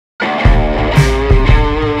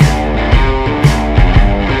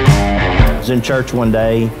in church one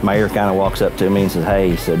day, Mayor kind of walks up to me and says,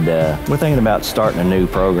 hey, he said, we're thinking about starting a new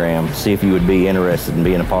program, see if you would be interested in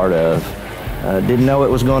being a part of. Didn't know it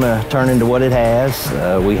was going to turn into what it has.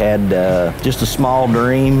 We had just a small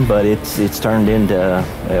dream, but it's turned into,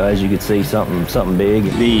 as you can see, something big.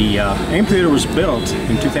 The amphitheater was built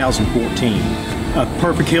in 2014. A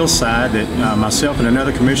perfect hillside that myself and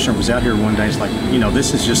another commissioner was out here one day. It's like, you know,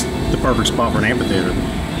 this is just the perfect spot for an amphitheater.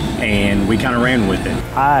 And we kind of ran with it.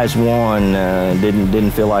 I, as one,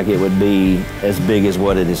 didn't feel like it would be as big as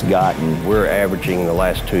what it has gotten. We're averaging the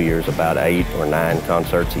last 2 years about 8 or 9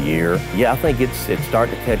 concerts a year. Yeah, I think it's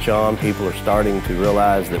starting to catch on. People are starting to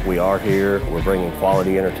realize that we are here. We're bringing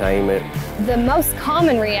quality entertainment. The most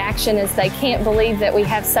common reaction is they can't believe that we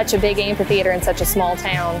have such a big amphitheater in such a small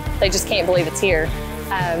town. They just can't believe it's here.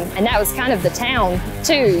 And that was kind of the town,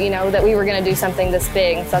 too, you know, that we were going to do something this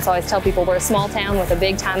big. So that's why I always tell people we're a small town with a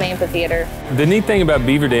big-time amphitheater. The neat thing about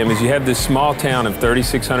Beaver Dam is you have this small town of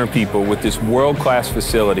 3,600 people with this world-class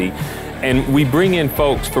facility, and we bring in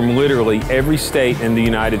folks from literally every state in the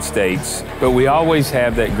United States, but we always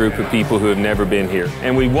have that group of people who have never been here.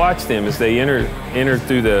 And we watch them as they enter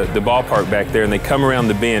through the ballpark back there, and they come around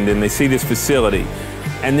the bend, and they see this facility.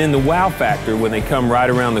 And then the wow factor when they come right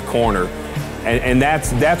around the corner. And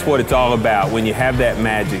that's what it's all about, when you have that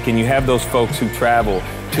magic and you have those folks who travel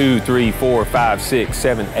 2, 3, 4, 5, 6,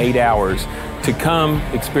 7, 8 hours to come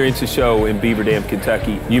experience a show in Beaver Dam,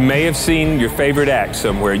 Kentucky. You may have seen your favorite act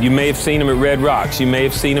somewhere. You may have seen them at Red Rocks. You may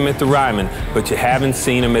have seen them at the Ryman, but you haven't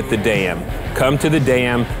seen them at the Dam. Come to the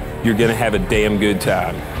Dam. You're going to have a damn good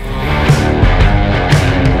time.